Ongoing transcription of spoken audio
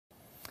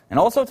And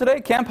also today,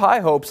 Camp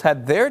High Hopes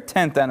had their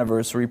 10th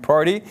anniversary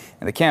party,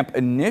 and the camp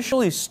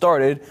initially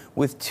started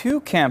with 2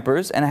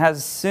 campers and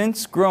has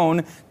since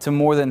grown to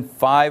more than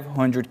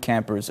 500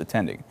 campers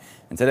attending.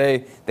 And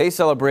today, they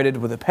celebrated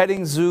with a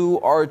petting zoo,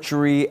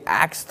 archery,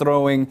 axe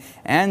throwing,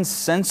 and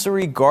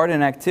sensory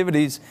garden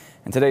activities.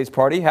 And today's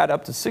party had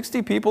up to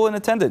 60 people in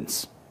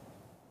attendance.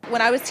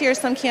 When I was here,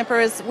 some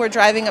campers were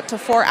driving up to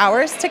 4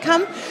 hours to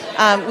come.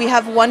 We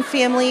have one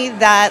family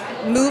that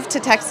moved to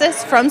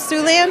Texas from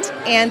Siouxland,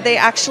 and they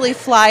actually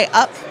fly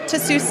up to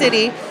Sioux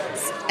City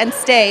and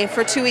stay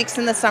for 2 weeks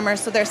in the summer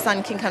so their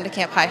son can come to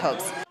Camp High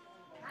Hopes.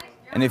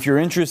 And if you're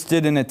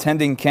interested in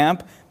attending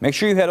camp, make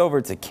sure you head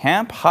over to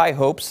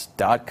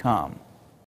camphighhopes.com.